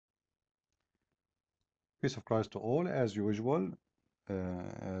Peace of Christ to all, as usual.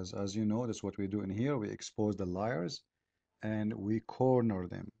 As you know, that's what we do in here. We expose the liars and we corner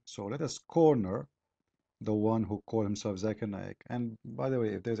them. So let us corner the one who called himself Zakir Naik. And by the way,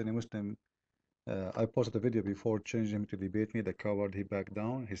 if there's any Muslim, I posted a video before changing him to debate me. The coward, he backed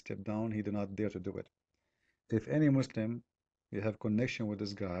down, he stepped down, he did not dare to do it. If any Muslim, you have connection with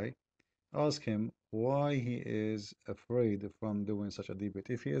this guy, ask him why he is afraid from doing such a debate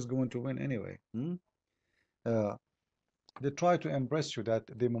if he is going to win anyway. Uh, they try to impress you that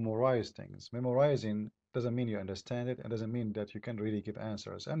they memorize things. Memorizing doesn't mean you understand it, and doesn't mean that you can really give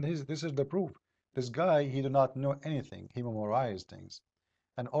answers. And this is the proof. This guy, he do not know anything. He memorized things.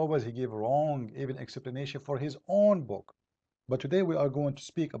 And always he give wrong even explanation for his own book. But today we are going to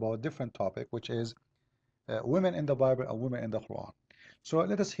speak about a different topic, which is women in the Bible and women in the Quran. So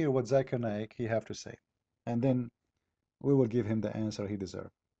let us hear what Zakir Naik he have to say. And then we will give him the answer he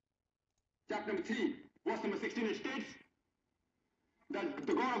deserves. Chapter number 3, verse number 16, it states that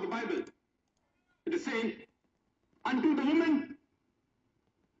the God of the Bible, it is saying, unto the woman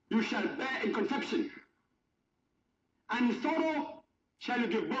you shall bear in conception, and in sorrow shall you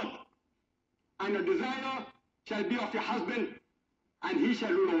give birth, and your desire shall be of your husband, and he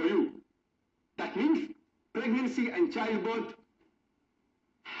shall rule over you. That means pregnancy and childbirth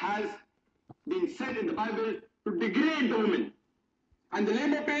has been said in the Bible to degrade the woman, and the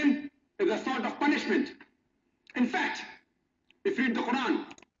labor pain is a sort of punishment. In fact, if you read the Quran.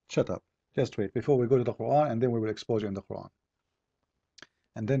 Shut up. Just wait. Before we go to the Quran, and then we will expose you in the Quran.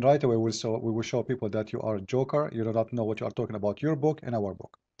 And then right away we will show people that you are a joker. You do not know what you are talking about, your book and our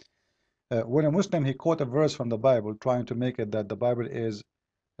book. When a Muslim, he quote a verse from the Bible, trying to make it that the Bible is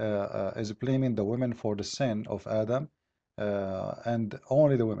blaming the women for the sin of Adam, and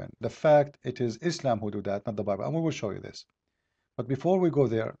only the women. The fact, it is Islam who do that, not the Bible. And we will show you this. But before we go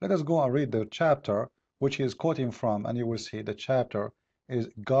there, let us go and read the chapter which he is quoting from, and you will see the chapter is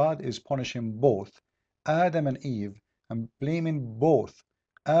God is punishing both Adam and Eve, and blaming both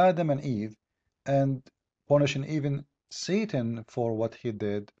Adam and Eve, and punishing even Satan for what he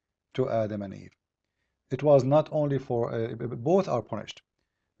did to Adam and Eve. It was not only for both are punished,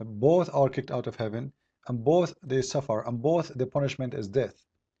 both are kicked out of heaven, and both they suffer, and both the punishment is death.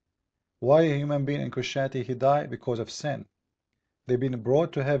 Why a human being in Christianity he died? Because of sin. They've been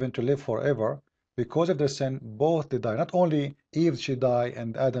brought to heaven to live forever because of their sin. Both they die. Not only Eve she die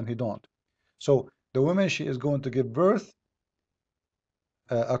and Adam he don't. So the woman she is going to give birth,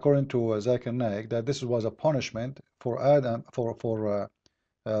 according to Zakir Naik, that this was a punishment for Adam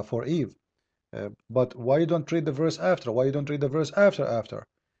for Eve. But why you don't read the verse after? Why you don't read the verse after?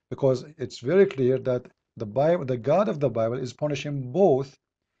 Because it's very clear that the Bible, the God of the Bible, is punishing both,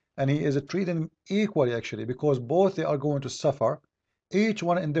 and he is treating them equally actually, because both they are going to suffer, each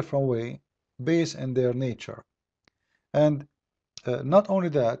one in different way, based in their nature. And not only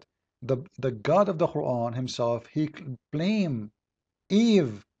that, the God of the Quran himself, he blamed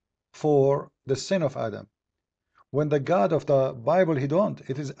Eve for the sin of Adam. When the God of the Bible, he don't.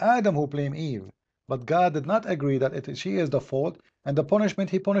 It is Adam who blamed Eve. But God did not agree that she is the fault, and the punishment,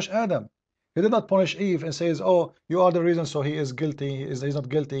 he punished Adam. He did not punish Eve and says, oh, you are the reason, so he is guilty. He's not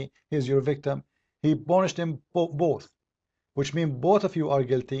guilty. He is your victim. He punished them both, which means both of you are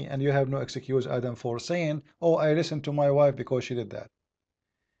guilty, and you have no excuse, Adam, for saying, oh, I listened to my wife because she did that.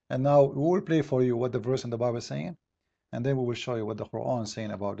 And now we will play for you what the verse in the Bible is saying, and then we will show you what the Quran is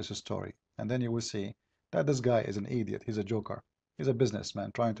saying about this story. And then you will see that this guy is an idiot. He's a joker. He's a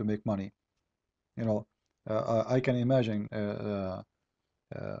businessman trying to make money. You know, I can imagine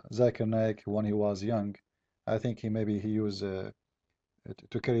Zakir Naik when he was young. I think he used to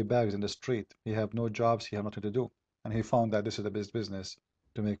carry bags in the street. He have no jobs. He have nothing to do, and he found that this is the best business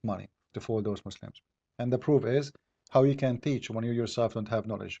to make money to fool those Muslims. And the proof is how you can teach when you yourself don't have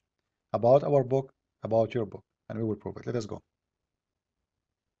knowledge about our book, about your book, and we will prove it. Let us go.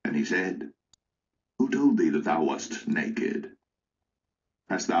 And he said, who told thee that thou wast naked?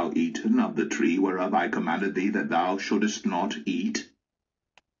 Hast thou eaten of the tree whereof I commanded thee that thou shouldest not eat?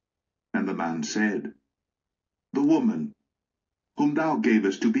 And the man said, the woman, whom thou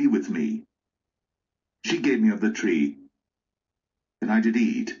gavest to be with me, she gave me of the tree, and I did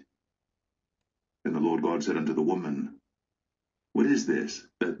eat. And the Lord God said unto the woman, what is this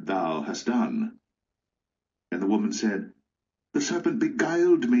that thou hast done? And the woman said, the serpent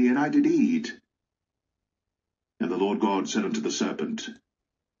beguiled me, and I did eat. And the Lord God said unto the serpent,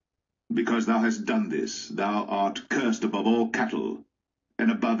 because thou hast done this, thou art cursed above all cattle, and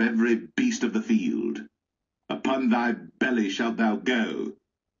above every beast of the field. Upon thy belly shalt thou go,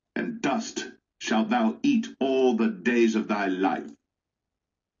 and dust shalt thou eat all the days of thy life.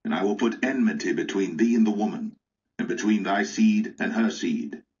 And I I will put enmity between thee and the woman, and between thy seed and her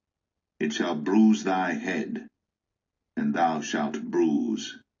seed. It shall bruise thy head, and thou shalt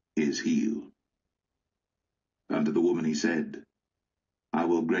bruise his heel. Unto the woman he said, I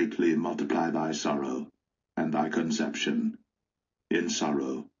will greatly multiply thy sorrow, and thy conception. In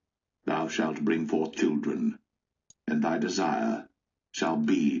sorrow thou shalt bring forth children, and thy desire shall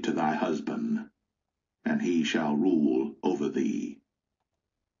be to thy husband, and he shall rule over thee.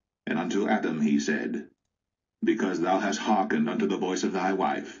 And unto Adam he said, Because thou hast hearkened unto the voice of thy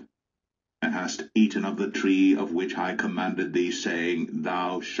wife, and hast eaten of the tree of which I commanded thee, saying,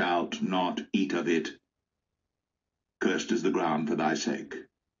 Thou shalt not eat of it, cursed is the ground for thy sake.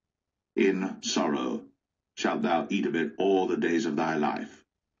 In sorrow shalt thou eat of it all the days of thy life.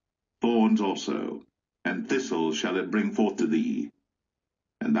 Thorns also, and thistles shall it bring forth to thee,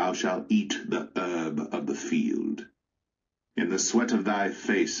 and thou shalt eat the herb of the field. In the sweat of thy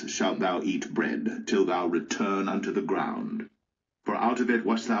face shalt thou eat bread, till thou return unto the ground. For out of it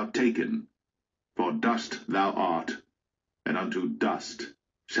wast thou taken, for dust thou art, and unto dust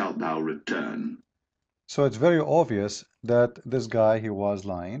shalt thou return. So it's very obvious that this guy, he was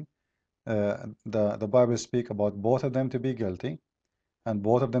lying. The Bible speak about both of them to be guilty, and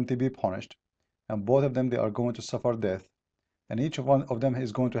both of them to be punished, and both of them they are going to suffer death, and each one of them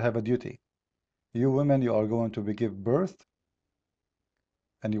is going to have a duty. You women, you are going to give birth,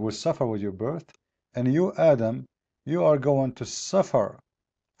 and you will suffer with your birth, and you, Adam, you are going to suffer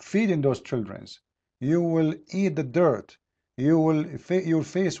feeding those children. You will eat the dirt. Your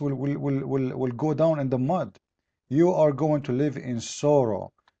face will go down in the mud. You are going to live in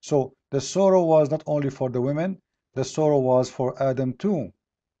sorrow. So the sorrow was not only for the women, the sorrow was for Adam too.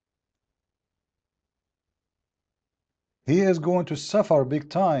 He is going to suffer big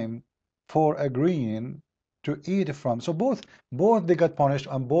time for agreeing to eat from. So both they got punished,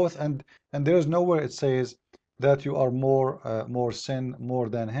 and there is nowhere it says that you are more sin more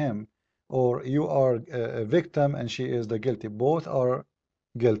than him, or you are a victim and she is the guilty. Both are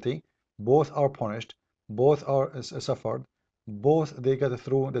guilty, both are punished, both are suffered, both they got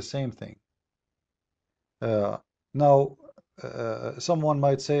through the same thing. Now, someone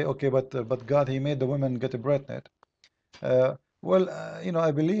might say, okay, but God, He made the women get pregnant. Well,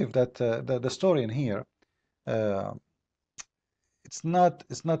 I believe that the story in here, uh, it's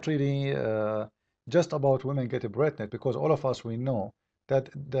not really just about women getting pregnant, because all of us we know that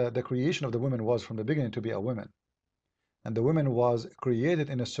the creation of the women was from the beginning to be a woman, and the woman was created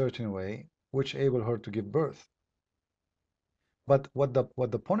in a certain way which able her to give birth. But what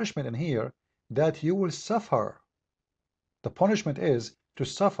the punishment in here, that you will suffer. The punishment is to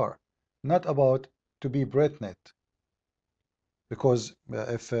suffer, not about to be pregnant. Because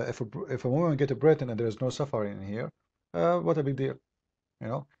if a woman get pregnant and there is no suffering in here, what a big deal, you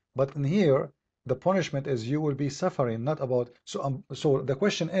know. But in here, the punishment is you will be suffering, not about. So the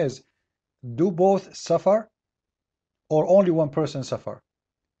question is, do both suffer, or only one person suffer?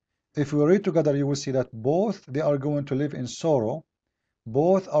 If we read together, you will see that both they are going to live in sorrow,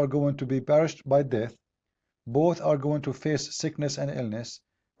 both are going to be perished by death, both are going to face sickness and illness,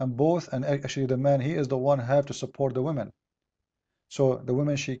 and actually the man, he is the one who have to support the women. So the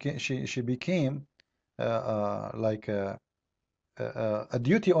woman, she became like a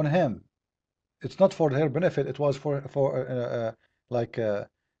duty on him. It's not for her benefit. It was for like a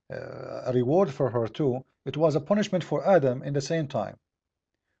reward for her too. It was a punishment for Adam in the same time,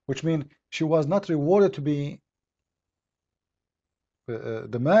 which means she was not rewarded to be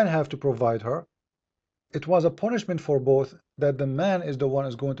the man have to provide her. It was a punishment for both, that the man is the one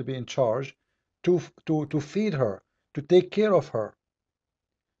is going to be in charge to feed her, to take care of her.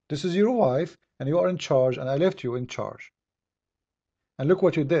 This is your wife, and you are in charge, and I left you in charge. And look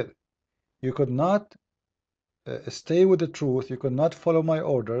what you did. You could not stay with the truth. You could not follow my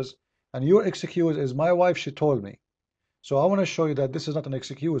orders. And your excuse is, my wife, she told me. So I want to show you that this is not an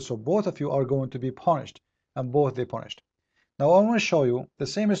excuse. So both of you are going to be punished. And both they punished. Now I want to show you the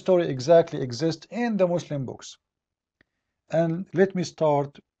same story exactly exists in the Muslim books. And let me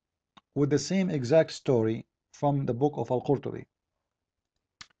start with the same exact story from the book of Al-Qurtubi.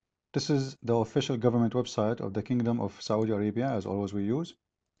 This is the official government website of the Kingdom of Saudi Arabia, as always we use.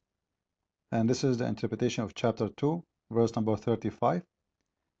 And this is the interpretation of chapter 2, verse number 35.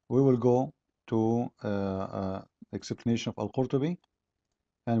 We will go to explanation of Al-Qurtubi,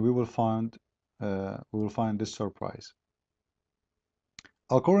 and we will find this surprise.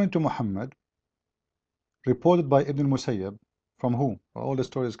 According to Muhammad, reported by Ibn al-Musayyab, from who? All the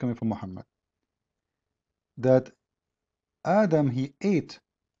stories coming from Muhammad, that Adam he ate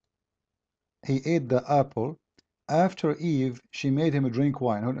the apple after Eve, she made him drink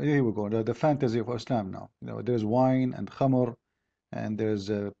wine. Here we go, the fantasy of Islam now. You know, there's wine and khamr, and there's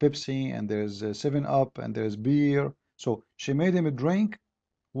Pepsi, and there's 7-Up, and there's beer. So she made him drink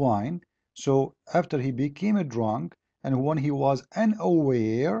wine. So after he became a drunk, and when he was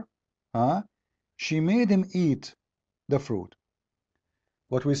unaware, she made him eat the fruit.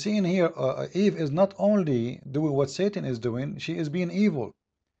 What we see in here, Eve is not only doing what Satan is doing, she is being evil.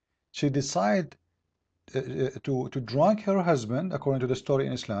 She decided to drunk her husband, according to the story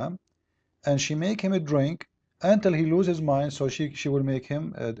in Islam, and she make him a drink until he loses his mind, so she will make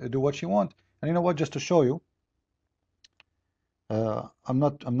him do what she want. And you know what? Just to show you, I'm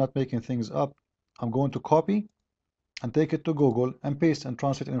not making things up. I'm going to copy and take it to Google and paste and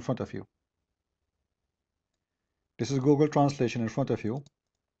translate it in front of you. This is Google translation in front of you.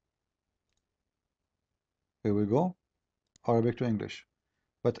 Here we go, Arabic to English.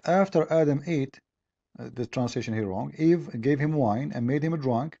 But after Adam ate, the translation here wrong, Eve gave him wine and made him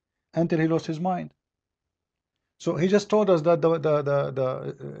drunk until he lost his mind. So he just told us that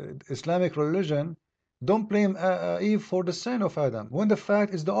the Islamic religion don't blame Eve for the sin of Adam, when the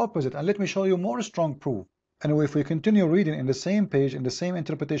fact is the opposite. And let me show you more strong proof. And if we continue reading in the same page, in the same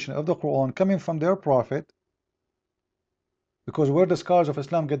interpretation of the Quran, coming from their prophet, because where the scholars of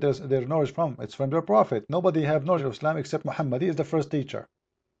Islam get their knowledge from, it's from their prophet. Nobody have knowledge of Islam except Muhammad. He is the first teacher.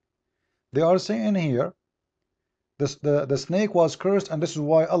 They are saying here, the snake was cursed, and this is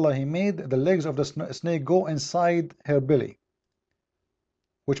why Allah, He made the legs of the snake go inside her belly,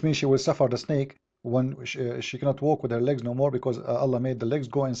 which means she will suffer the snake when she cannot walk with her legs no more, because Allah made the legs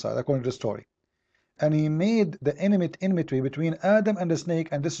go inside, according to the story. And He made the enmity between Adam and the snake,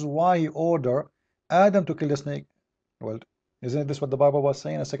 and this is why He ordered Adam to kill the snake. Well, isn't this what the Bible was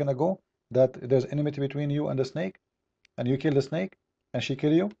saying a second ago? That there's enmity between you and the snake, and you kill the snake, and she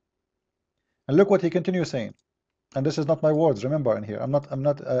kill you? And look what He continues saying. And this is not my words, remember, in here. I'm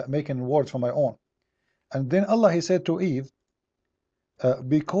not making words from my own. And then Allah, He said to Eve,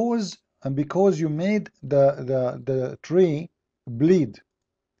 because you made the tree bleed,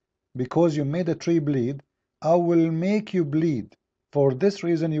 because you made the tree bleed, I will make you bleed. For this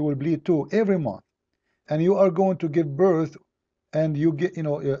reason, you will bleed too every month, and you are going to give birth, and you get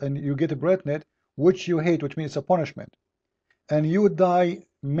and you get pregnant, which you hate, which means a punishment, and you die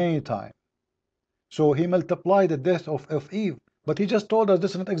many times. So He multiplied the death of Eve, but He just told us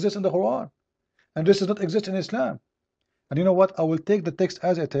this does not exist in the Quran, and this does not exist in Islam. And you know what? I will take the text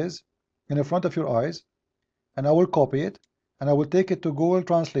as it is in front of your eyes, and I will copy it, and I will take it to Google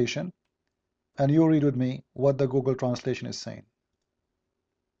Translation, and you read with me what the Google Translation is saying.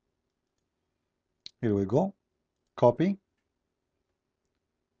 Here we go. Copy.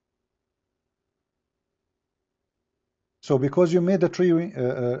 So because you made the tree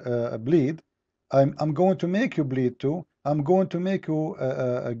bleed, I'm going to make you bleed too. I'm going to make you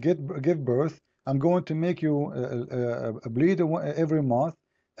give birth. I'm going to make you bleed every month,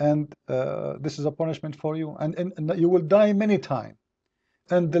 and this is a punishment for you, and you will die many times.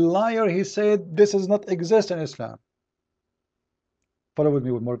 And the liar, he said, this does not exist in Islam. Follow with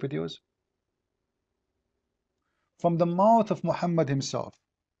me with more videos. From the mouth of Muhammad himself.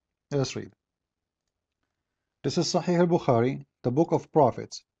 Let's read. This is Sahih al-Bukhari, the book of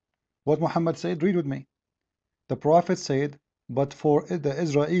prophets. What Muhammad said, read with me. The prophet said, but for the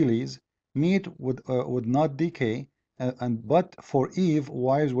Israelis, meat would not decay, but for Eve,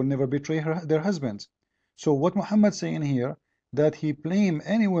 wives will never betray their husbands. So what Muhammad saying here, that he blame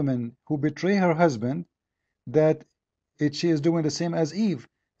any woman who betray her husband, that she is doing the same as Eve.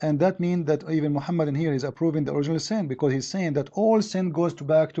 And that means that even Muhammad in here is approving the original sin, because he's saying that all sin goes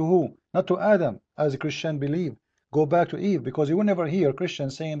back to who? Not to Adam, as a Christian believe. Go back to Eve, because you will never hear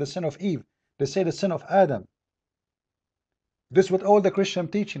Christians saying the sin of Eve. They say the sin of Adam. This is what all the Christian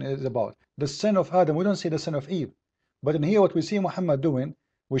teaching is about. The sin of Adam. We don't say the sin of Eve. But in here what we see Muhammad doing,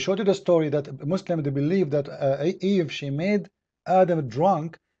 we showed you the story that Muslims, they believe that Eve, she made Adam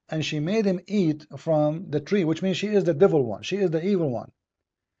drunk, and she made him eat from the tree, which means she is the devil one. She is the evil one.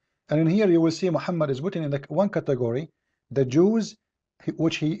 And in here you will see Muhammad is putting in the one category the Jews,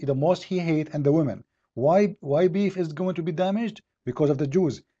 which the most he hate, and the women. Why beef is going to be damaged? Because of the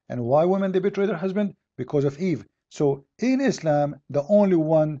Jews. And why women they betray their husband? Because of Eve. So in Islam, the only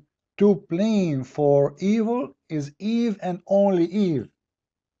one to blame for evil is Eve, and only Eve.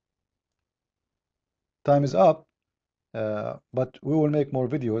 Time is up, but we will make more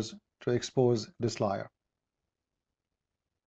videos to expose this liar.